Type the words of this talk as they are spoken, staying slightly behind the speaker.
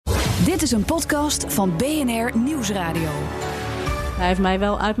Dit is een podcast van BNR Nieuwsradio. Hij heeft mij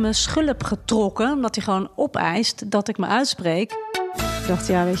wel uit mijn schulp getrokken, omdat hij gewoon opeist dat ik me uitspreek. Ik dacht,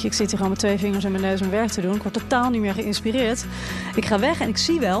 ik zit hier gewoon met 2 vingers in mijn neus mijn werk te doen. Ik word totaal niet meer geïnspireerd. Ik ga weg en ik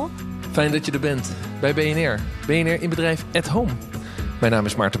zie wel. Fijn dat je er bent bij BNR. BNR in Bedrijf at Home. Mijn naam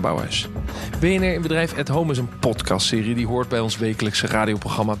is Maarten Bouwhuis. BNR in Bedrijf at Home is een podcastserie die hoort bij ons wekelijkse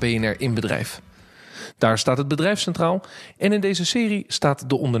radioprogramma BNR in Bedrijf. Daar staat het bedrijf centraal en in deze serie staat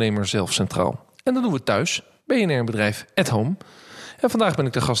de ondernemer zelf centraal. En dat doen we thuis, BNR in Bedrijf at Home. En vandaag ben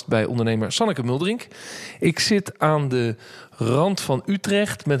ik de gast bij ondernemer Sanneke Mulderink. Ik zit aan de rand van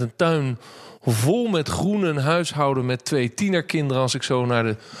Utrecht met een tuin vol met groen, een huishouden met 2 tienerkinderen. Als ik zo naar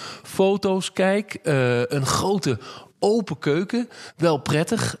de foto's kijk, een grote open keuken, wel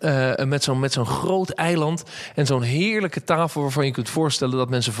prettig, met zo'n groot eiland en zo'n heerlijke tafel waarvan je kunt voorstellen dat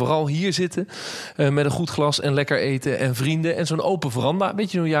mensen vooral hier zitten met een goed glas en lekker eten en vrienden en zo'n open veranda, een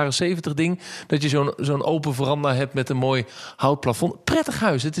beetje zo'n jaren 70 ding, dat je zo'n open veranda hebt met een mooi houtplafond. Prettig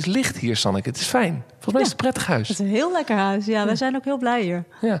huis, het is licht hier, Sanneke, het is fijn. Volgens mij is het een prettig huis. Het is een heel lekker huis, ja, wij zijn ook heel blij hier.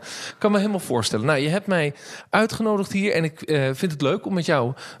 Ja, ik kan me helemaal voorstellen. Nou, je hebt mij uitgenodigd hier en ik vind het leuk om met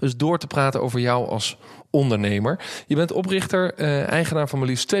jou dus door te praten over jou als ondernemer. Je bent oprichter, eigenaar van maar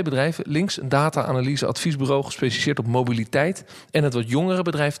liefst 2 bedrijven. Links een data-analyse adviesbureau gespecialiseerd op mobiliteit. En het wat jongere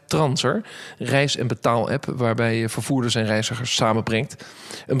bedrijf Transer, reis- en betaal-app waarbij je vervoerders en reizigers samenbrengt.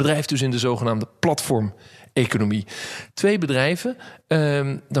 Een bedrijf dus in de zogenaamde platformeconomie. 2 bedrijven.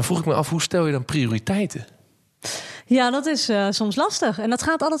 Dan vroeg ik me af, hoe stel je dan prioriteiten? Ja, dat is soms lastig. En dat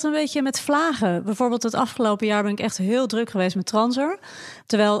gaat altijd een beetje met vlagen. Bijvoorbeeld het afgelopen jaar ben ik echt heel druk geweest met Transer.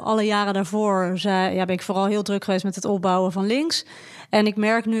 Terwijl alle jaren daarvoor ben ik vooral heel druk geweest met het opbouwen van Links. En ik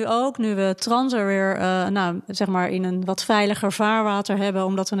merk nu ook, nu we Transer weer in een wat veiliger vaarwater hebben,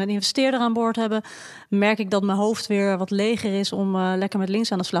 omdat we een investeerder aan boord hebben, merk ik dat mijn hoofd weer wat leger is om lekker met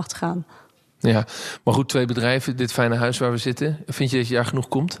Links aan de slag te gaan. Ja, maar goed, 2 bedrijven, dit fijne huis waar we zitten. Vind je dat je daar genoeg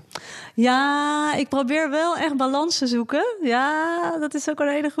komt? Ja, ik probeer wel echt balans te zoeken. Ja, dat is ook een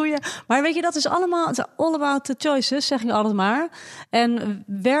hele goeie. Maar weet je, dat is allemaal, it's all about the choices, zeg ik altijd maar. En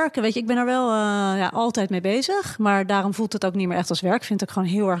werken, weet je, ik ben er wel altijd mee bezig. Maar daarom voelt het ook niet meer echt als werk. Ik vind het ook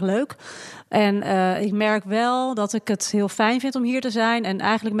gewoon heel erg leuk. En ik merk wel dat ik het heel fijn vind om hier te zijn. En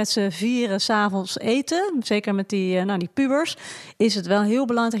eigenlijk met z'n 4 s'avonds eten, zeker met die pubers, is het wel heel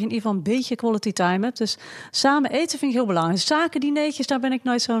belangrijk dat je in ieder geval een beetje quality time hebt. Dus samen eten vind ik heel belangrijk. Zakendineetjes, daar ben ik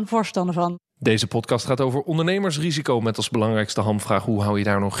nooit zo'n voorstander van. Deze podcast gaat over ondernemersrisico met als belangrijkste hamvraag: hoe hou je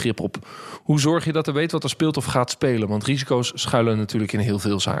daar nog grip op? Hoe zorg je dat er weet wat er speelt of gaat spelen? Want risico's schuilen natuurlijk in heel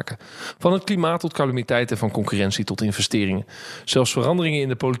veel zaken. Van het klimaat tot calamiteiten, van concurrentie tot investeringen. Zelfs veranderingen in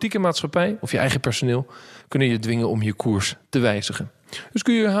de politieke maatschappij of je eigen personeel kunnen je dwingen om je koers te wijzigen. Dus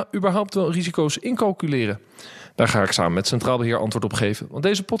kun je überhaupt wel risico's incalculeren? Daar ga ik samen met Centraal Beheer antwoord op geven. Want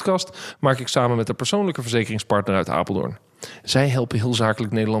deze podcast maak ik samen met een persoonlijke verzekeringspartner uit Apeldoorn. Zij helpen heel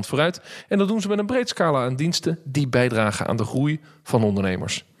zakelijk Nederland vooruit. En dat doen ze met een breed scala aan diensten die bijdragen aan de groei van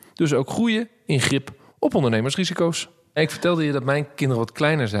ondernemers. Dus ook groeien in grip op ondernemersrisico's. Ik vertelde je dat mijn kinderen wat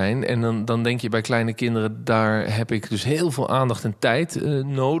kleiner zijn. En dan denk je bij kleine kinderen, daar heb ik dus heel veel aandacht en tijd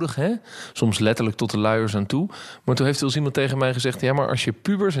nodig. Hè? Soms letterlijk tot de luiers aan toe. Maar toen heeft wel eens iemand tegen mij gezegd, ja, maar als je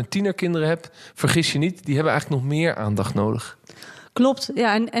pubers en tienerkinderen hebt, vergis je niet, die hebben eigenlijk nog meer aandacht nodig. Klopt,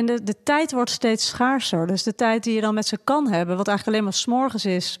 ja, en de tijd wordt steeds schaarser. Dus de tijd die je dan met ze kan hebben, wat eigenlijk alleen maar 's morgens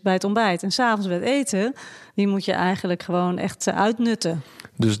is bij het ontbijt en 's avonds bij het eten, die moet je eigenlijk gewoon echt uitnutten.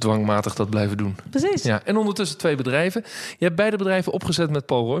 Dus dwangmatig dat blijven doen. Precies. Ja, en ondertussen 2 bedrijven. Je hebt beide bedrijven opgezet met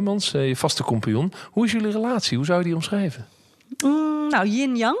Paul Roymans, je vaste compagnon. Hoe is jullie relatie? Hoe zou je die omschrijven?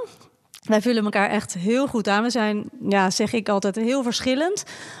 Yin-yang. Wij vullen elkaar echt heel goed aan. We zijn, zeg ik altijd, heel verschillend.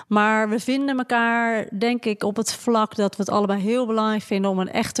 Maar we vinden elkaar, denk ik, op het vlak dat we het allebei heel belangrijk vinden om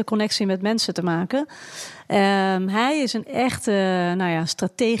een echte connectie met mensen te maken. Hij is een echte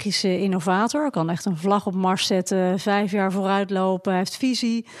strategische innovator. Kan echt een vlag op Mars zetten, 5 jaar vooruit lopen. Hij heeft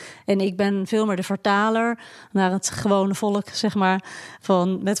visie. En ik ben veel meer de vertaler naar het gewone volk, zeg maar.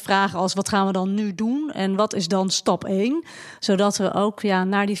 Met vragen als, wat gaan we dan nu doen? En wat is dan stap 1? Zodat we ook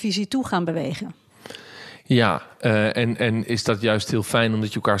naar die visie toe gaan bewegen. Ja, en is dat juist heel fijn omdat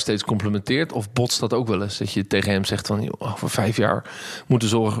je elkaar steeds complementeert? Of botst dat ook wel eens? Dat je tegen hem zegt van, over 5 jaar moeten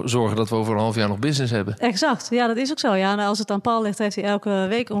zorgen dat we over een half jaar nog business hebben. Exact, ja, dat is ook zo. Ja, als het aan Paul ligt, heeft hij elke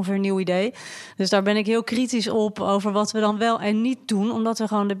week ongeveer een nieuw idee. Dus daar ben ik heel kritisch op over wat we dan wel en niet doen, omdat we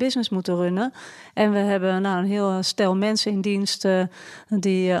gewoon de business moeten runnen. En we hebben een heel stel mensen in dienst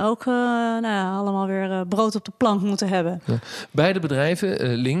die ook allemaal weer brood op de plank moeten hebben. Ja. Beide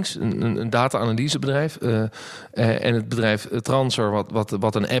bedrijven, Links, een data-analysebedrijf, en het bedrijf Transer,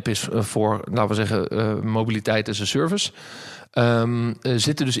 wat een app is voor, laten we zeggen, mobiliteit as a service,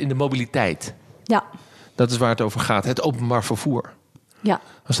 zitten dus in de mobiliteit. Ja. Dat is waar het over gaat, het openbaar vervoer. Ja.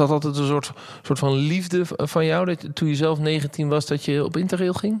 Was dat altijd een soort van liefde van jou, dat toen je zelf 19 was, dat je op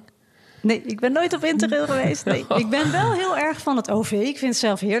Interrail ging? Nee, ik ben nooit op Interrail geweest. Nee. Ik ben wel heel erg van het OV. Ik vind het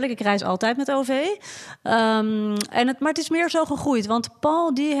zelf heerlijk. Ik reis altijd met OV. Maar het is meer zo gegroeid. Want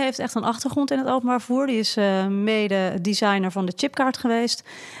Paul die heeft echt een achtergrond in het openbaar vervoer. Die is mede-designer van de chipkaart geweest.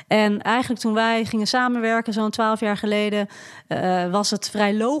 En eigenlijk toen wij gingen samenwerken, zo'n 12 jaar geleden, was het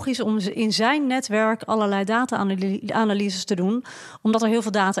vrij logisch om in zijn netwerk allerlei data-analyses te doen. Omdat er heel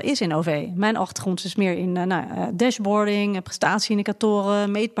veel data is in OV. Mijn achtergrond is meer in dashboarding,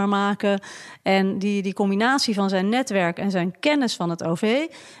 prestatieindicatoren, meetbaar maken. En die combinatie van zijn netwerk en zijn kennis van het OV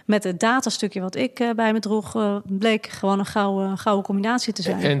met het datastukje wat ik bij me droeg, bleek gewoon een gouden combinatie te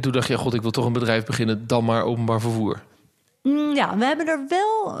zijn. En toen dacht je, god, ik wil toch een bedrijf beginnen, dan maar openbaar vervoer. Ja, we hebben er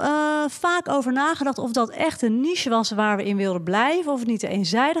wel vaak over nagedacht of dat echt een niche was waar we in wilden blijven, of het niet te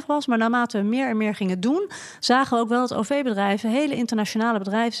eenzijdig was. Maar naarmate we meer en meer gingen doen, zagen we ook wel dat OV-bedrijven hele internationale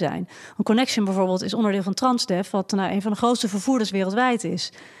bedrijven zijn. Een Connection bijvoorbeeld is onderdeel van Transdev, wat een van de grootste vervoerders wereldwijd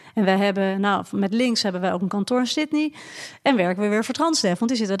is. En wij hebben, met Links hebben wij ook een kantoor in Sydney. En werken we weer voor Transdev,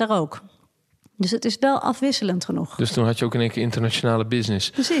 want die zitten daar ook. Dus het is wel afwisselend genoeg. Dus toen had je ook in één keer internationale business.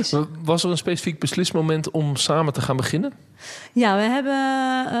 Precies. Was er een specifiek beslismoment om samen te gaan beginnen? Ja, we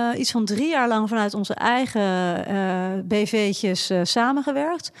hebben iets van 3 jaar lang vanuit onze eigen BV'tjes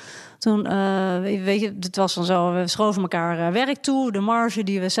samengewerkt. Toen, het was dan zo, we schoven elkaar werk toe. De marge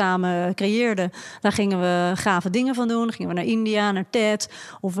die we samen creëerden, daar gingen we gave dingen van doen. Dan gingen we naar India, naar TED.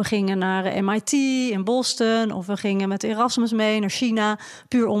 Of we gingen naar MIT in Boston. Of we gingen met Erasmus mee naar China.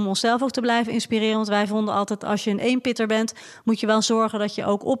 Puur om onszelf ook te blijven inspireren. Want wij vonden altijd, als je een eenpitter bent, moet je wel zorgen dat je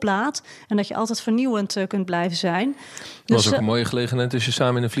ook oplaadt. En dat je altijd vernieuwend kunt blijven zijn. Dat was ook een mooie gelegenheid als je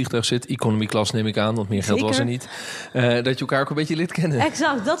samen in een vliegtuig zit. Economy class neem ik aan, want meer geld was er niet. Dat je elkaar ook een beetje lid kennen.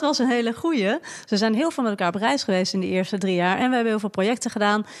 Exact, dat was een hele goeie. We zijn heel veel met elkaar op reis geweest in de eerste 3 jaar. En we hebben heel veel projecten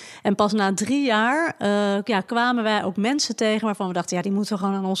gedaan. En pas na 3 jaar kwamen wij ook mensen tegen waarvan we dachten, die moeten we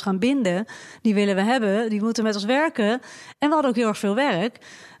gewoon aan ons gaan binden. Die willen we hebben, die moeten met ons werken. En we hadden ook heel erg veel werk.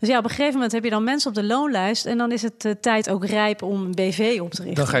 Dus op een gegeven moment heb je dan mensen op de loonlijst. En dan is het tijd ook rijp om een BV op te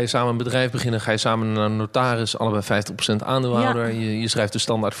richten. Dan ga je samen een bedrijf beginnen. Ga je samen naar een notaris. Allebei 50% aandeelhouder. Ja. Je schrijft de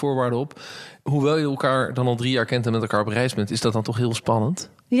standaard voorwaarden op. Hoewel je elkaar dan al 3 jaar kent en met elkaar op reis bent, is dat dan toch heel spannend?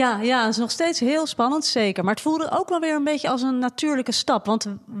 Ja, het is nog steeds heel spannend, zeker. Maar het voelde ook wel weer een beetje als een natuurlijke stap. Want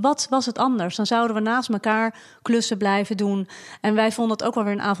wat was het anders? Dan zouden we naast elkaar klussen blijven doen. En wij vonden het ook wel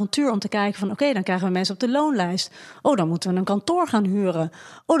weer een avontuur om te kijken van, oké, dan krijgen we mensen op de loonlijst. Oh, dan moeten we een kantoor gaan huren.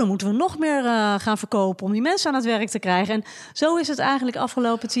 Oh, dan moeten we nog meer gaan verkopen om die mensen aan het werk te krijgen. En zo is het eigenlijk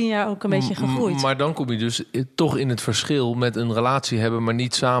afgelopen 10 jaar ook een beetje gegroeid. Maar dan kom je dus toch in het verschil met een relatie hebben, maar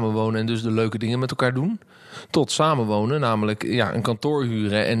niet samenwonen en dus de leuke dingen met elkaar doen. Tot samenwonen, namelijk een kantoor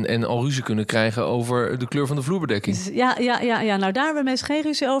huren en al ruzie kunnen krijgen over de kleur van de vloerbedekking. Ja. Nou, daar hebben we meestal geen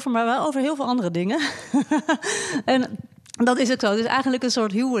ruzie over, maar wel over heel veel andere dingen. En dat is ook zo. Het is eigenlijk een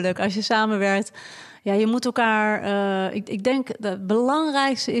soort huwelijk als je samenwerkt. Ja, je moet elkaar. Ik denk dat het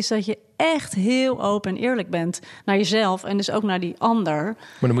belangrijkste is dat je echt heel open en eerlijk bent naar jezelf en dus ook naar die ander. Maar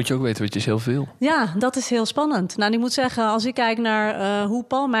dan moet je ook weten wat je zelf wil. Ja, dat is heel spannend. Nou, ik moet zeggen, als ik kijk naar hoe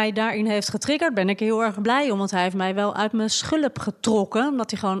Paul mij daarin heeft getriggerd, ben ik heel erg blij om, want hij heeft mij wel uit mijn schulp getrokken,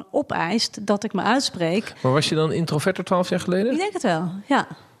 omdat hij gewoon opeist dat ik me uitspreek. Maar was je dan introverter 12 jaar geleden? Ik denk het wel, ja.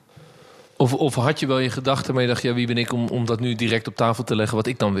 Of had je wel je gedachten, maar je dacht, wie ben ik om dat nu direct op tafel te leggen wat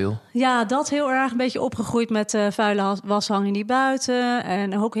ik dan wil? Ja, dat heel erg een beetje opgegroeid met vuile was hangen die buiten.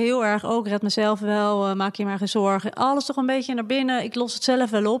 En ook heel erg, red mezelf wel, maak je maar geen zorgen. Alles toch een beetje naar binnen, ik los het zelf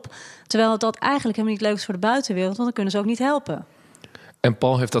wel op. Terwijl dat eigenlijk helemaal niet leuk is voor de buitenwereld, want dan kunnen ze ook niet helpen. En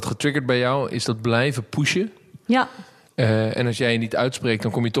Paul heeft dat getriggerd bij jou, is dat blijven pushen? Ja. En als jij je niet uitspreekt,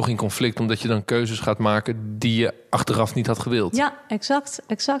 dan kom je toch in conflict, omdat je dan keuzes gaat maken die je achteraf niet had gewild. Ja,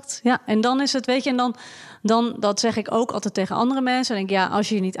 exact. Ja, en dan is het, weet je, en dan dat zeg ik ook altijd tegen andere mensen. Dan denk ik, als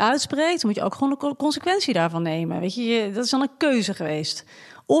je je niet uitspreekt, dan moet je ook gewoon de consequentie daarvan nemen. Weet je, dat is dan een keuze geweest.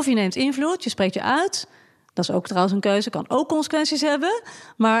 Of je neemt invloed, je spreekt je uit. Dat is ook trouwens een keuze, kan ook consequenties hebben.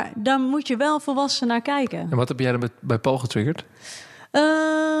 Maar daar moet je wel volwassen naar kijken. En wat heb jij dan bij Paul getriggerd?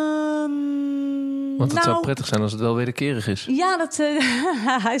 Want het zou prettig zijn als het wel wederkerig is. Ja,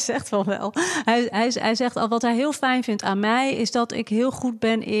 hij zegt wel. Hij zegt al, wat hij heel fijn vindt aan mij is dat ik heel goed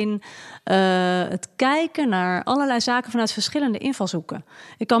ben in het kijken naar allerlei zaken vanuit verschillende invalshoeken.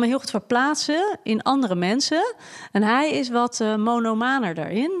 Ik kan me heel goed verplaatsen in andere mensen. En hij is wat monomaner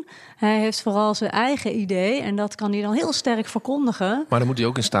daarin. Hij heeft vooral zijn eigen idee en dat kan hij dan heel sterk verkondigen. Maar dan moet hij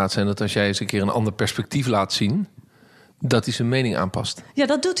ook in staat zijn dat als jij eens een keer een ander perspectief laat zien, dat hij zijn mening aanpast. Ja,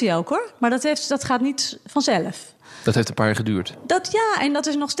 dat doet hij ook hoor. Maar dat gaat niet vanzelf. Dat heeft een paar jaar geduurd. En dat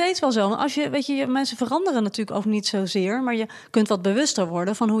is nog steeds wel zo. Als mensen veranderen natuurlijk ook niet zozeer, maar je kunt wat bewuster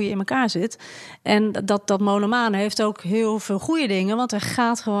worden van hoe je in elkaar zit. En dat monomane heeft ook heel veel goede dingen, want hij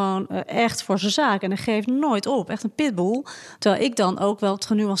gaat gewoon echt voor zijn zaak en hij geeft nooit op. Echt een pitbull. Terwijl ik dan ook wel wat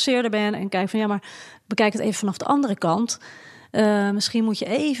genuanceerder ben en kijk van ja, maar bekijk het even vanaf de andere kant. Misschien moet je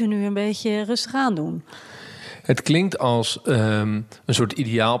even nu een beetje rustig aan doen. Het klinkt als een soort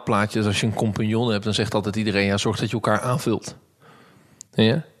ideaalplaatje. Dus als je een compagnon hebt, dan zegt altijd iedereen, ja, zorg dat je elkaar aanvult.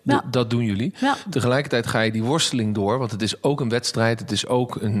 Ja? Ja. Dat doen jullie. Ja. Tegelijkertijd ga je die worsteling door, want het is ook een wedstrijd. Het is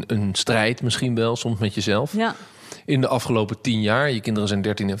ook een strijd misschien wel, soms met jezelf. Ja. In de afgelopen 10 jaar, je kinderen zijn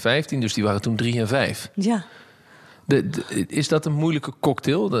 13 en 15, dus die waren toen 3 en 5. Ja. Is dat een moeilijke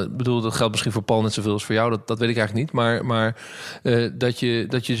cocktail? Dat geldt misschien voor Paul net zoveel als voor jou. Dat weet ik eigenlijk niet. Maar dat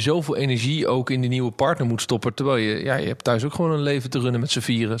je zoveel energie ook in die nieuwe partner moet stoppen. Terwijl je hebt thuis ook gewoon een leven te runnen met z'n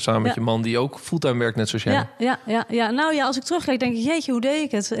vieren. Samen met je man die ook fulltime werkt net zoals jij. Ja. Nou ja, als ik terugkijk denk ik, jeetje, hoe deed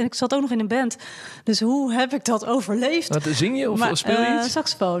ik het? En ik zat ook nog in een band. Dus hoe heb ik dat overleefd? Zing je of speel je iets?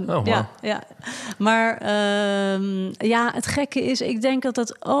 Saxofoon. Oh, wow. Ja. Maar het gekke is, ik denk dat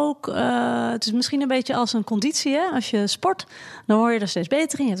dat ook... het is misschien een beetje als een conditie, hè? Als je sport, dan word je er steeds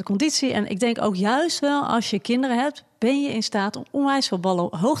beter in. Je hebt een conditie. En ik denk ook juist wel, als je kinderen hebt, ben je in staat om onwijs veel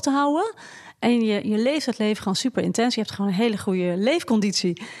ballen hoog te houden. En je leeft het leven gewoon super intens. Je hebt gewoon een hele goede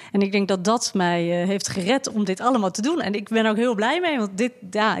leefconditie. En ik denk dat dat mij heeft gered om dit allemaal te doen. En ik ben ook heel blij mee, want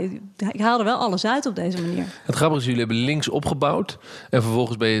ik haal er wel alles uit op deze manier. Het grappige is, jullie hebben links opgebouwd en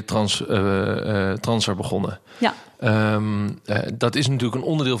vervolgens ben je Transer begonnen. Ja. Dat is natuurlijk een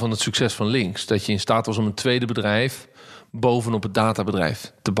onderdeel van het succes van links. Dat je in staat was om een tweede bedrijf bovenop het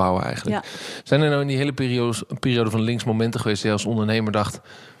databedrijf te bouwen eigenlijk. Ja. Zijn er nou in die hele periode van links momenten geweest dat je als ondernemer dacht,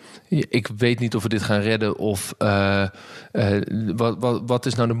 ik weet niet of we dit gaan redden, of wat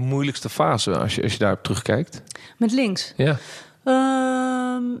is nou de moeilijkste fase als je daarop terugkijkt? Met links? Ja.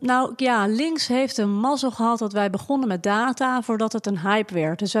 Links heeft een mazzel gehad dat wij begonnen met data voordat het een hype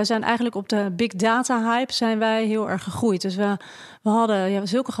werd. Dus wij zijn eigenlijk op de big data hype zijn wij heel erg gegroeid. Dus we hadden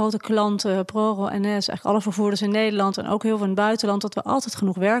zulke grote klanten, ProRail, NS, eigenlijk alle vervoerders in Nederland en ook heel veel in het buitenland, dat we altijd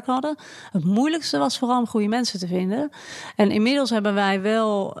genoeg werk hadden. Het moeilijkste was vooral om goede mensen te vinden. En inmiddels hebben wij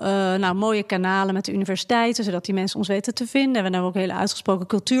wel mooie kanalen met de universiteiten, zodat die mensen ons weten te vinden. En we hebben ook een hele uitgesproken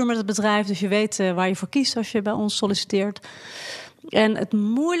cultuur met het bedrijf, dus je weet waar je voor kiest als je bij ons solliciteert. En het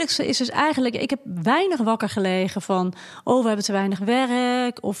moeilijkste is dus eigenlijk, ik heb weinig wakker gelegen van, we hebben te weinig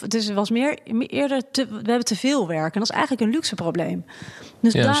werk. Of het was eerder, we hebben te veel werk. En dat is eigenlijk een luxe probleem.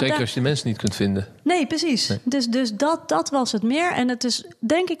 Dus zeker als je de mensen niet kunt vinden. Nee, precies. Nee. Dus dat was het meer. En het is,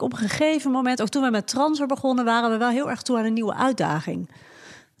 denk ik, op een gegeven moment, ook toen we met Transer begonnen, waren we wel heel erg toe aan een nieuwe uitdaging.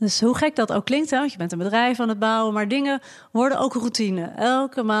 Dus hoe gek dat ook klinkt, hè? Want je bent een bedrijf aan het bouwen, maar dingen worden ook routine.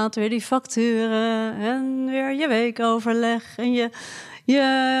 Elke maand weer die facturen en weer je weekoverleg en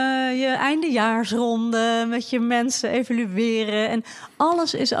je eindejaarsronde met je mensen evalueren. En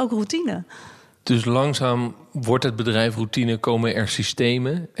alles is ook routine. Dus langzaam wordt het bedrijf routine, komen er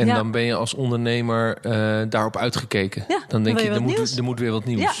systemen. En dan ben je als ondernemer daarop uitgekeken. Ja, dan denk je, er moet weer wat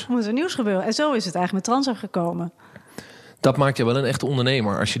nieuws. Ja, er moet er nieuws gebeuren. En zo is het eigenlijk met Transer gekomen. Dat maakt je wel een echte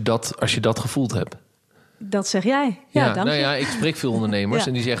ondernemer als je dat gevoeld hebt. Dat zeg jij. Ja, dank je. Ik spreek veel ondernemers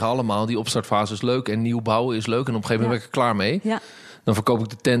en die zeggen allemaal, die opstartfase is leuk en nieuw bouwen is leuk. En op een gegeven moment ben ik er klaar mee. Ja. Dan verkoop ik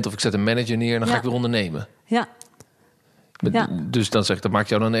de tent of ik zet een manager neer en dan ga ik weer ondernemen. Ja. Dus dan zeg ik, dat maakt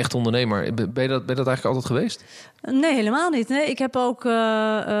jou dan een echt ondernemer. Ben je dat eigenlijk altijd geweest? Nee, helemaal niet. Nee, ik heb ook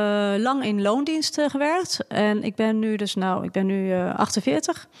lang in loondienst gewerkt. En ik ben nu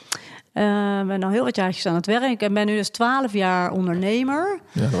 48. Ben al heel wat jaartjes aan het werk. En ben nu dus 12 jaar ondernemer.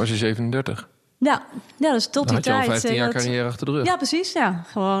 Ja, dan was je 37. Ja, dus tot die tijd. Dan had je al 15 jaar carrière achter de rug. Ja, precies. Ja.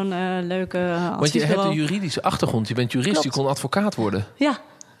 Gewoon leuke Want je hebt een juridische achtergrond. Je bent jurist, Klopt. Je kon advocaat worden. Ja.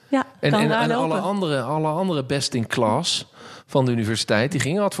 En alle andere best in class van de universiteit, die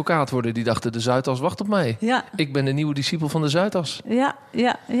gingen advocaat worden. Die dachten, de Zuidas wacht op mij. Ja. Ik ben de nieuwe discipel van de Zuidas. Ja,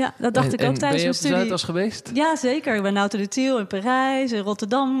 dat dacht ik ook tijdens mijn studie. Ben je op de Zuidas geweest? Ja, zeker. Ik ben naar de Thiel in Parijs, in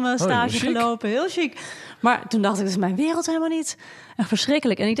Rotterdam stage gelopen. Heel chic. Maar toen dacht ik, dat is mijn wereld helemaal niet. Echt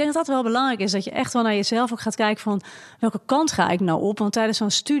verschrikkelijk. En ik denk dat dat wel belangrijk is. Dat je echt wel naar jezelf ook gaat kijken van... welke kant ga ik nou op? Want tijdens zo'n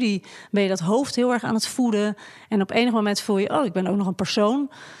studie ben je dat hoofd heel erg aan het voeden. En op enig moment voel je... ik ben ook nog een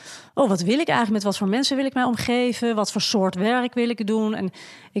persoon. Wat wil ik eigenlijk? Met wat voor mensen wil ik mij omgeven? Wat voor soort werk wil ik doen? En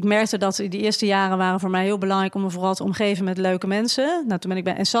ik merkte dat die eerste jaren waren voor mij heel belangrijk... om me vooral te omgeven met leuke mensen. Nou, toen ben ik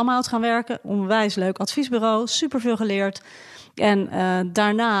bij Samhout gaan werken. Onwijs leuk adviesbureau. Superveel geleerd. En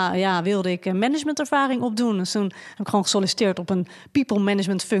daarna wilde ik een managementervaring opdoen. Dus toen heb ik gewoon gesolliciteerd op een people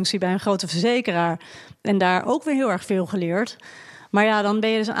management functie... bij een grote verzekeraar. En daar ook weer heel erg veel geleerd. Maar dan ben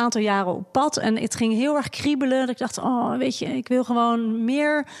je dus een aantal jaren op pad. En het ging heel erg kriebelen. Dat ik dacht, weet je, ik wil gewoon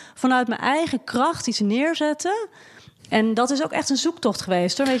meer vanuit mijn eigen kracht iets neerzetten. En dat is ook echt een zoektocht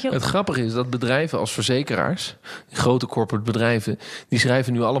geweest, hoor. Weet je? Het grappige is dat bedrijven als verzekeraars, die grote corporate bedrijven, die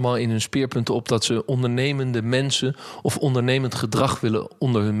schrijven nu allemaal in hun speerpunten op dat ze ondernemende mensen of ondernemend gedrag willen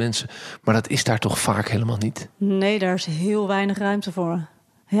onder hun mensen. Maar dat is daar toch vaak helemaal niet? Nee, daar is heel weinig ruimte voor.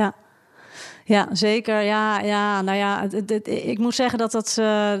 Ja, zeker. Ik moet zeggen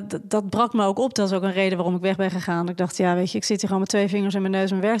dat brak me ook op. Dat is ook een reden waarom ik weg ben gegaan. Ik dacht, weet je, ik zit hier gewoon met 2 vingers in mijn neus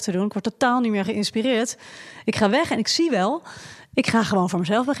mijn werk te doen. Ik word totaal niet meer geïnspireerd. Ik ga weg en ik zie wel, ik ga gewoon voor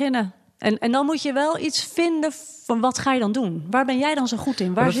mezelf beginnen. En dan moet je wel iets vinden van wat ga je dan doen? Waar ben jij dan zo goed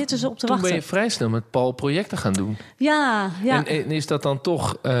in? Waar zitten ze op te wachten? Toen ben je vrij snel met Paul projecten gaan doen. Ja. En is dat dan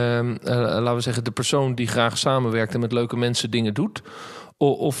toch, laten we zeggen, de persoon die graag samenwerkt en met leuke mensen dingen doet?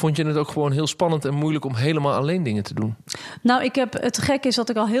 Of vond je het ook gewoon heel spannend en moeilijk om helemaal alleen dingen te doen? Nou, het gek is dat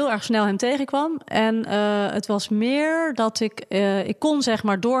ik al heel erg snel hem tegenkwam. En het was meer dat ik kon zeg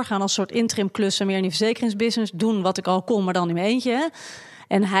maar doorgaan als soort interim klussen, meer in die verzekeringsbusiness, doen wat ik al kon, maar dan in mijn eentje. Hè?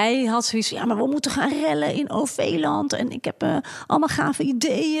 En hij had zoiets, maar we moeten gaan rellen in OV-land. En ik heb allemaal gave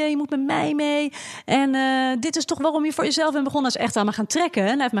ideeën. Je moet met mij mee. En dit is toch waarom je voor jezelf bent begonnen. Hij is echt aan me gaan trekken. En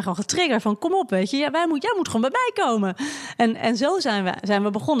hij heeft mij gewoon getriggerd van, kom op, weet je. Jij moet gewoon bij mij komen. En zo zijn we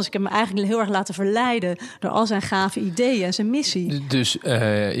begonnen. Dus ik heb me eigenlijk heel erg laten verleiden door al zijn gave ideeën en zijn missie. Dus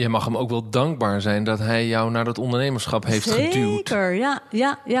je mag hem ook wel dankbaar zijn dat hij jou naar dat ondernemerschap heeft geduwd. Zeker,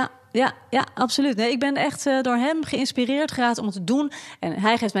 ja, absoluut. Nee, ik ben echt door hem geïnspireerd geraakt om het te doen. En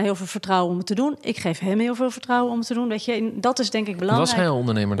hij geeft mij heel veel vertrouwen om het te doen. Ik geef hem heel veel vertrouwen om het te doen. Weet je, dat is denk ik belangrijk. Was hij een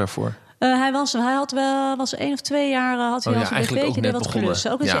ondernemer daarvoor? Hij was 1 of 2 jaar had hij al zo'n beetje wat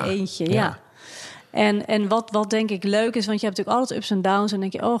klussen. Ook in zijn eentje, ja. En wat denk ik leuk is, want je hebt natuurlijk altijd ups en downs. En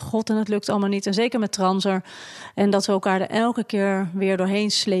denk je, oh god, en het lukt allemaal niet. En zeker met Transer. En dat we elkaar er elke keer weer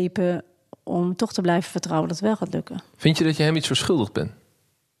doorheen slepen om toch te blijven vertrouwen dat het wel gaat lukken. Vind je dat je hem iets verschuldigd bent?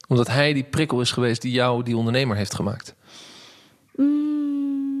 Omdat hij die prikkel is geweest die jou die ondernemer heeft gemaakt?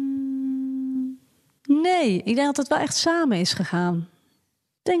 Nee, ik denk dat het wel echt samen is gegaan.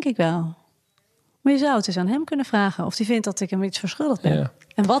 Denk ik wel. Maar je zou het eens aan hem kunnen vragen of hij vindt dat ik hem iets verschuldigd ben. Ja.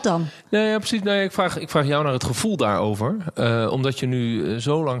 En wat dan? Ja, precies. Nee, ik vraag jou naar het gevoel daarover. Omdat je nu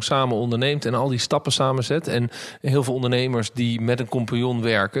zo lang samen onderneemt en al die stappen samenzet. En heel veel ondernemers die met een compagnon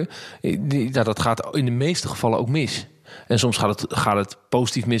werken, dat gaat in de meeste gevallen ook mis. En soms gaat het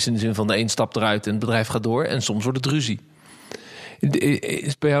positief mis in de zin van de een stapt eruit en het bedrijf gaat door. En soms wordt het ruzie.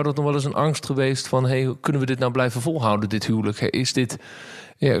 Is bij jou dat nog wel eens een angst geweest van, kunnen we dit nou blijven volhouden, dit huwelijk? Is dit,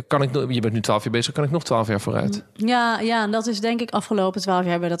 je bent nu 12 jaar bezig, kan ik nog 12 jaar vooruit? Ja, en dat is denk ik afgelopen 12 jaar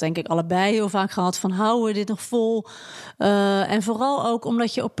hebben we dat denk ik allebei heel vaak gehad. Van houden we dit nog vol? En vooral ook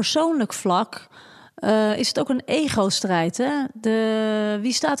omdat je op persoonlijk vlak is het ook een ego-strijd. Hè?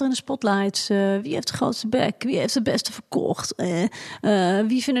 Wie staat er in de spotlights? Wie heeft de grootste bek? Wie heeft het beste verkocht?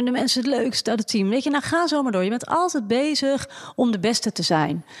 Wie vinden de mensen het leukst uit het team? Weet je, ga zo maar door. Je bent altijd bezig om de beste te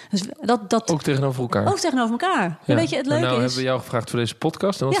zijn. Dus dat ook tegenover elkaar? Ook tegenover elkaar. Ja. Weet je, het leuke is, hebben we jou gevraagd voor deze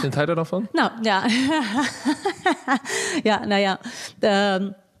podcast. En wat vindt hij daar dan van? Nou, ja.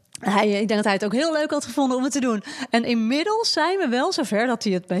 Ik denk dat hij het ook heel leuk had gevonden om het te doen. En inmiddels zijn we wel zover dat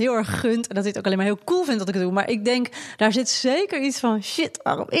hij het me heel erg gunt. En dat hij het ook alleen maar heel cool vindt dat ik het doe. Maar ik denk, daar zit zeker iets van, shit,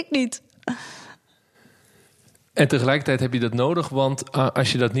 waarom ik niet? En tegelijkertijd heb je dat nodig. Want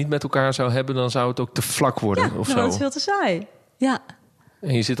als je dat niet met elkaar zou hebben, dan zou het ook te vlak worden. Of zo. Dat is veel te saai. Ja.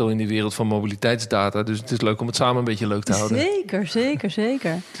 En je zit al in die wereld van mobiliteitsdata. Dus het is leuk om het samen een beetje leuk te houden. Zeker. Nu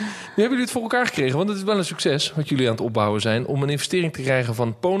hebben jullie het voor elkaar gekregen. Want het is wel een succes wat jullie aan het opbouwen zijn. Om een investering te krijgen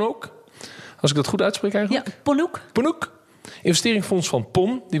van Ponok. Als ik dat goed uitspreek eigenlijk. Ja, Ponok. Investeringsfonds van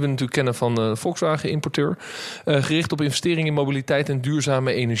PON, die we natuurlijk kennen van de Volkswagen-importeur. Gericht op investeringen in mobiliteit en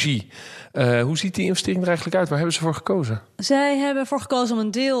duurzame energie. Hoe ziet die investering er eigenlijk uit? Waar hebben ze voor gekozen? Zij hebben ervoor gekozen om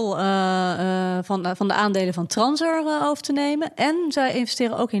een deel van de aandelen van Transer over te nemen. En zij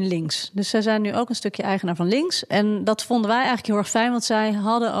investeren ook in Links. Dus zij zijn nu ook een stukje eigenaar van Links. En dat vonden wij eigenlijk heel erg fijn. Want zij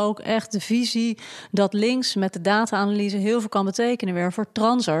hadden ook echt de visie dat Links met de data-analyse heel veel kan betekenen weer voor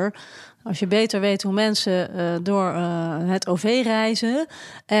Transer. Als je beter weet hoe mensen door het OV reizen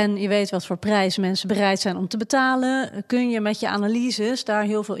en je weet wat voor prijs mensen bereid zijn om te betalen, kun je met je analyses daar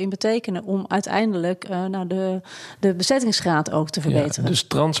heel veel in betekenen om uiteindelijk de bezettingsgraad ook te verbeteren. Ja, dus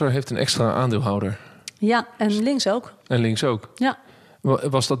Transer heeft een extra aandeelhouder. Ja, en Links ook. En Links ook. Ja.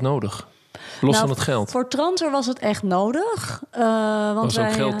 Was dat nodig? Los van het geld? Voor Transer was het echt nodig. Was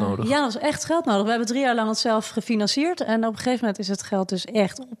ook geld nodig? Ja, dat was echt geld nodig. We hebben 3 jaar lang het zelf gefinancierd. En op een gegeven moment is het geld dus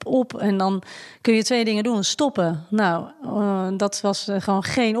echt op. En dan kun je 2 dingen doen. Stoppen. Nou, dat was gewoon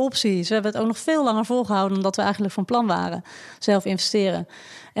geen optie. Ze hebben het ook nog veel langer volgehouden dan dat we eigenlijk van plan waren. Zelf investeren.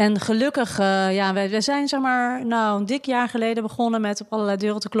 En gelukkig, wij zijn een dik jaar geleden begonnen met op allerlei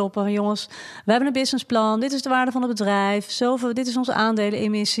deuren te kloppen. Jongens, we hebben een businessplan. Dit is de waarde van het bedrijf. Zoveel, dit is onze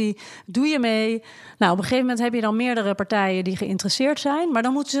aandelenemissie. Doe je mee? Nou, op een gegeven moment heb je dan meerdere partijen die geïnteresseerd zijn. Maar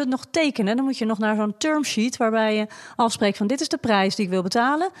dan moeten ze het nog tekenen. Dan moet je nog naar zo'n termsheet waarbij je afspreekt van dit is de prijs die ik wil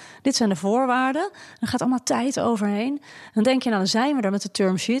betalen. Dit zijn de voorwaarden. Dan gaat allemaal tijd overheen. Dan denk je, dan zijn we er met de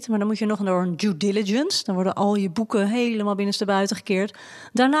termsheet. Maar dan moet je nog door een due diligence. Dan worden al je boeken helemaal binnenstebuiten gekeerd.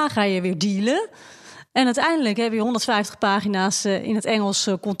 Daarna ga je weer dealen. En uiteindelijk heb je 150 pagina's in het Engels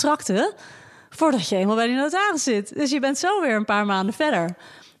contracten voordat je helemaal bij die notaris zit. Dus je bent zo weer een paar maanden verder.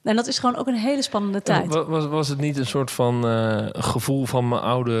 En dat is gewoon ook een hele spannende tijd. Was het niet een soort van gevoel van mijn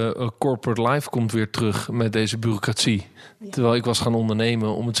oude corporate life komt weer terug met deze bureaucratie? Ja. Terwijl ik was gaan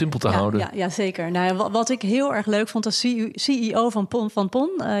ondernemen om het simpel te houden. Ja, zeker. Nou, wat ik heel erg leuk vond, de CEO van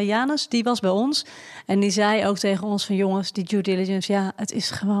PON, Janus, die was bij ons. En die zei ook tegen ons van jongens, die due diligence, het is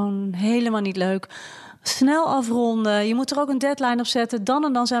gewoon helemaal niet leuk. Snel afronden. Je moet er ook een deadline op zetten. Dan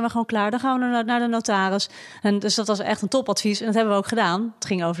en dan zijn we gewoon klaar. Dan gaan we naar de notaris. En dus dat was echt een topadvies. En dat hebben we ook gedaan. Het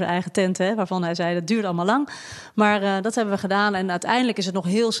ging over de eigen tent, waarvan hij zei dat duurde allemaal lang. Maar dat hebben we gedaan. En uiteindelijk is het nog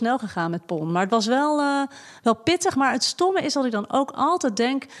heel snel gegaan met PON. Maar het was wel pittig. Maar het stomme is dat ik dan ook altijd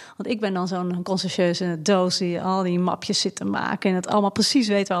denk, want ik ben dan zo'n conscientieuze doos die al die mapjes zit te maken en het allemaal precies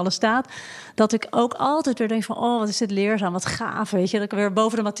weet waar alles staat. Dat ik ook altijd weer denk van, wat is dit leerzaam, wat gaaf, weet je. Dat ik weer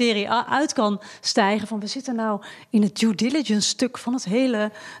boven de materie uit kan stijgen van, we zitten nou in het due diligence stuk van het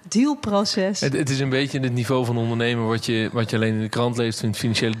hele dealproces. Het is een beetje het niveau van ondernemen wat je alleen in de krant leest in het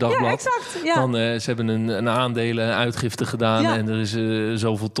Financiële Dagblad. Ja, exact. Ja. Dan, ze hebben een aandelen uitgifte gedaan en er is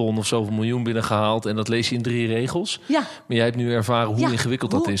zoveel ton of zoveel miljoen binnengehaald. En dat lees je in 3 regels. Ja. Maar jij hebt nu ervaren hoe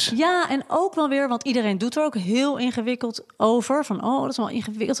ingewikkeld dat is. Ja, en ook wel weer, want iedereen doet er ook heel ingewikkeld over. Van, dat is wel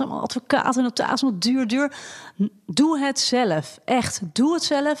ingewikkeld, allemaal advocaten, notaris, duur. Doe het zelf. Echt, doe het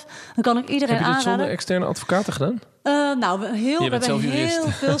zelf. Dan kan ik iedereen aanraden. Heb je dit zonder externe advocaten gedaan? We hebben heel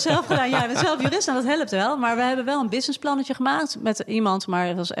veel zelf gedaan. Ja, ik ben zelf jurist en dat helpt wel. Maar we hebben wel een businessplannetje gemaakt met iemand. Maar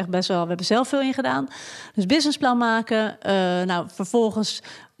dat was echt best wel, we hebben zelf veel in gedaan. Dus businessplan maken. Vervolgens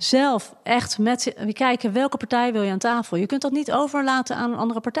zelf echt kijken welke partij wil je aan tafel. Je kunt dat niet overlaten aan een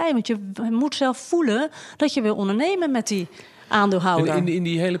andere partij. Want je moet zelf voelen dat je wil ondernemen met die aandeelhouder. In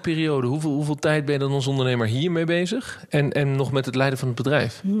die hele periode, hoeveel tijd ben je dan als ondernemer hiermee bezig? En nog met het leiden van het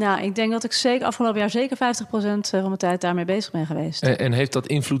bedrijf? Nou, ik denk dat ik afgelopen jaar zeker 50% van mijn tijd daarmee bezig ben geweest. En heeft dat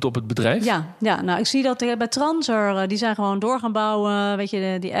invloed op het bedrijf? Ja, nou, ik zie dat bij Transer, die zijn gewoon door gaan bouwen. Weet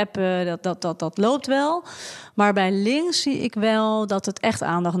je, die app, dat loopt wel. Maar bij Links zie ik wel dat het echt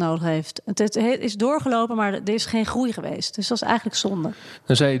aandacht nodig heeft. Het is doorgelopen, maar er is geen groei geweest. Dus dat is eigenlijk zonde.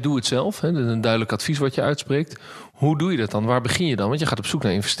 Dan zei je, doe het zelf. Hè? Een duidelijk advies wat je uitspreekt. Hoe doe je dat dan? Waar begin je dan? Want je gaat op zoek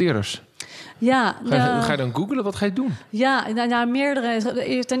naar investeerders. Ja, ga je dan googlen? Wat ga je doen? Ja,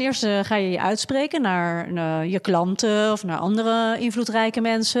 meerdere. Ten eerste ga je uitspreken naar je klanten of naar andere invloedrijke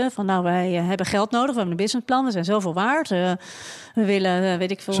mensen. Van wij hebben geld nodig, we hebben een businessplan, we zijn zoveel waard. We willen,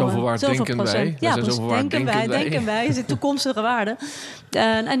 weet ik veel. Zoveel waard denken procent. wij. Ja, denken wij. Is het toekomstige waarde.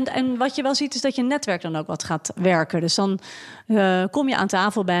 En wat je wel ziet is dat je netwerk dan ook wat gaat werken. Dus dan kom je aan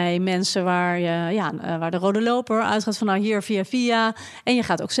tafel bij mensen waar de rode loper uitgaat van hier via. En je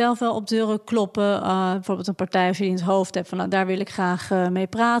gaat ook zelf wel op deuren kloppen. Bijvoorbeeld een partij als je die in het hoofd hebt van daar wil ik graag mee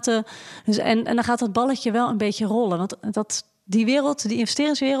praten. Dus, en dan gaat dat balletje wel een beetje rollen. Want die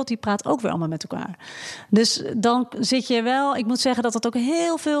investeringswereld, die praat ook weer allemaal met elkaar. Dus dan zit je wel. Ik moet zeggen dat het ook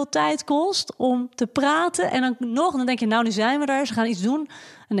heel veel tijd kost om te praten. En dan denk je, nu zijn we daar. Ze gaan iets doen.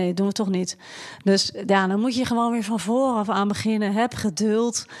 Nee, dat doen we toch niet. Dus dan moet je gewoon weer van vooraf aan beginnen. Heb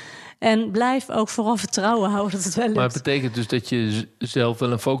geduld. En blijf ook vooral vertrouwen houden dat het wel lukt. Maar het betekent dus dat je zelf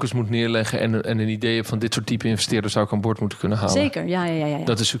wel een focus moet neerleggen en een idee hebt van dit soort type investeerders zou ik aan boord moeten kunnen halen. Zeker, ja.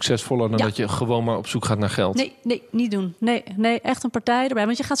 Dat is succesvoller dan dat je gewoon maar op zoek gaat naar geld. Nee, niet doen. Nee, echt een partij erbij.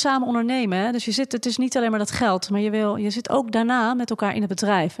 Want je gaat samen ondernemen. Hè? Dus het is niet alleen maar dat geld. Maar je zit ook daarna met elkaar in het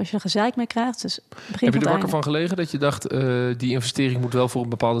bedrijf. Als je er gezeik mee krijgt. Dus heb je er wakker van gelegen dat je dacht, die investering moet wel voor een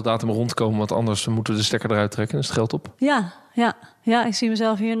bepaalde datum rondkomen, want anders moeten we de stekker eruit trekken en is het geld op? Ja, ik zie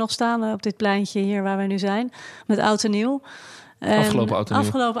mezelf hier nog staan op dit pleintje hier waar wij nu zijn. Met oud en nieuw.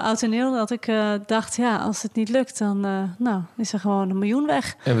 Afgelopen oud en nieuw. Dat ik dacht, als het niet lukt, dan is er gewoon 1 miljoen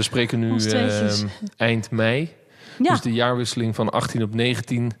weg. En we spreken nu eind mei. Ja. Dus de jaarwisseling van 18 op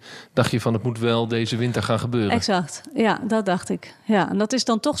 19 dacht je van het moet wel deze winter gaan gebeuren. Exact, ja, dat dacht ik. Ja, en dat is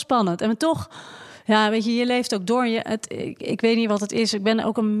dan toch spannend. En toch, weet je leeft ook door. Ik weet niet wat het is. Ik ben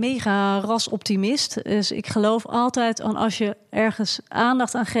ook een mega rasoptimist. Dus ik geloof altijd aan als je ergens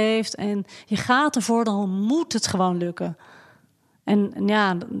aandacht aan geeft en je gaat ervoor, dan moet het gewoon lukken. En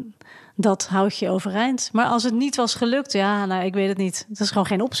dat houdt je overeind. Maar als het niet was gelukt, ik weet het niet. Het is gewoon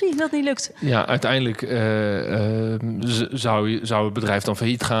geen optie dat het niet lukt. Ja, uiteindelijk zou het bedrijf dan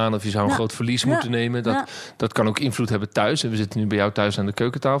failliet gaan of je zou een groot verlies moeten nemen. Dat kan ook invloed hebben thuis. En we zitten nu bij jou thuis aan de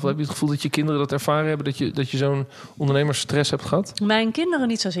keukentafel. Heb je het gevoel dat je kinderen dat ervaren hebben? Dat je zo'n ondernemersstress hebt gehad? Mijn kinderen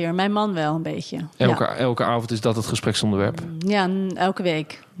niet zozeer. Mijn man wel een beetje. Elke avond is dat het gespreksonderwerp? Ja, elke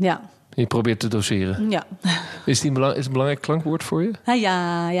week. Ja. Je probeert te doseren. Ja. Is het een belangrijk klankwoord voor je?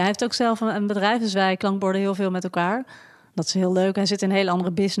 Ja, hij heeft ook zelf een bedrijf. Dus wij klankborden heel veel met elkaar. Dat is heel leuk. Hij zit in een hele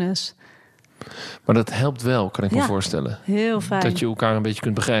andere business. Maar dat helpt wel, kan ik me voorstellen. Heel fijn. Dat je elkaar een beetje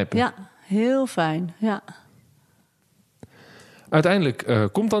kunt begrijpen. Ja, heel fijn. Ja. Uiteindelijk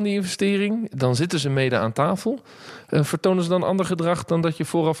komt dan die investering. Dan zitten ze mede aan tafel. Vertonen ze dan ander gedrag dan dat je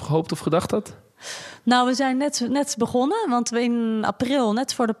vooraf gehoopt of gedacht had? Nou, we zijn net begonnen. Want in april,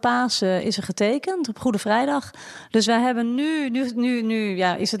 net voor de Pasen, is er getekend. Op Goede Vrijdag. Dus wij hebben nu is het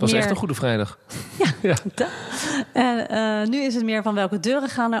dat was meer... echt een Goede Vrijdag. Ja. En nu is het meer van welke deuren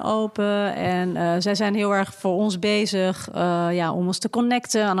gaan er open. En zij zijn heel erg voor ons bezig om ons te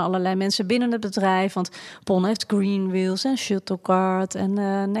connecten aan allerlei mensen binnen het bedrijf. Want PON heeft Greenwheels en Shuttlecard en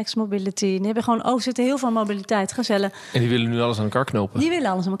Next Mobility. Die hebben gewoon zitten heel veel mobiliteit, gezellen. En die willen nu alles aan elkaar knopen? Die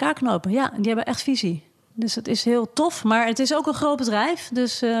willen alles aan elkaar knopen, ja. Die hebben echt visie. Dus het is heel tof, maar het is ook een groot bedrijf.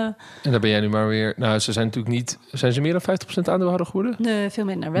 Dus, en daar ben jij nu maar weer... Nou, ze zijn natuurlijk niet... Zijn ze meer dan 50% aandeelhouder geworden? Nee, veel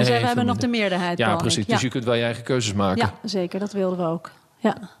minder. We hebben nog de meerderheid. Ja, precies. Dus je kunt wel je eigen keuzes maken. Ja, zeker. Dat wilden we ook.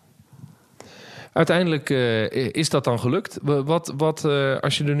 Ja. Uiteindelijk is dat dan gelukt. Wat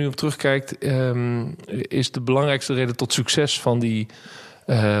als je er nu op terugkijkt, is de belangrijkste reden tot succes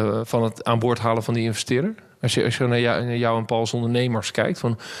van het aan boord halen van die investeerder? Als je naar jou en Paul als ondernemers kijkt,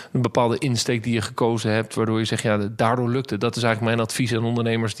 van een bepaalde insteek die je gekozen hebt, waardoor je zegt, daardoor lukt het. Dat is eigenlijk mijn advies aan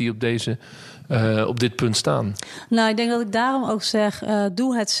ondernemers die op dit punt staan. Nou, ik denk dat ik daarom ook zeg,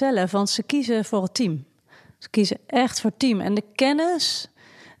 doe het zelf, want ze kiezen voor het team. Ze kiezen echt voor het team. En de kennis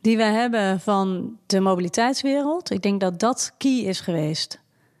die wij hebben van de mobiliteitswereld, ik denk dat dat key is geweest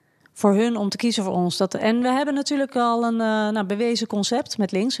voor hun om te kiezen voor ons. En we hebben natuurlijk al een bewezen concept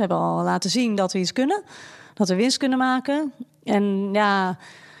met Links. We hebben al laten zien dat we iets kunnen. Dat we winst kunnen maken. En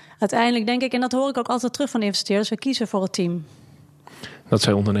uiteindelijk denk ik, en dat hoor ik ook altijd terug van de investeerders, we kiezen voor het team. Dat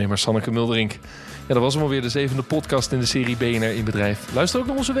zei ondernemer Sanneke Mulderink. Ja, dat was hem alweer de 7e podcast in de serie BNR in Bedrijf. Luister ook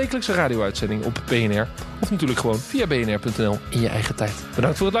naar onze wekelijkse radio-uitzending op BNR. Of natuurlijk gewoon via bnr.nl in je eigen tijd.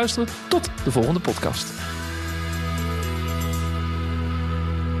 Bedankt voor het luisteren. Tot de volgende podcast.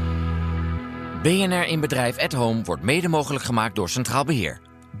 BNR in Bedrijf at Home wordt mede mogelijk gemaakt door Centraal Beheer.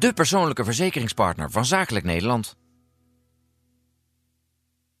 De persoonlijke verzekeringspartner van Zakelijk Nederland.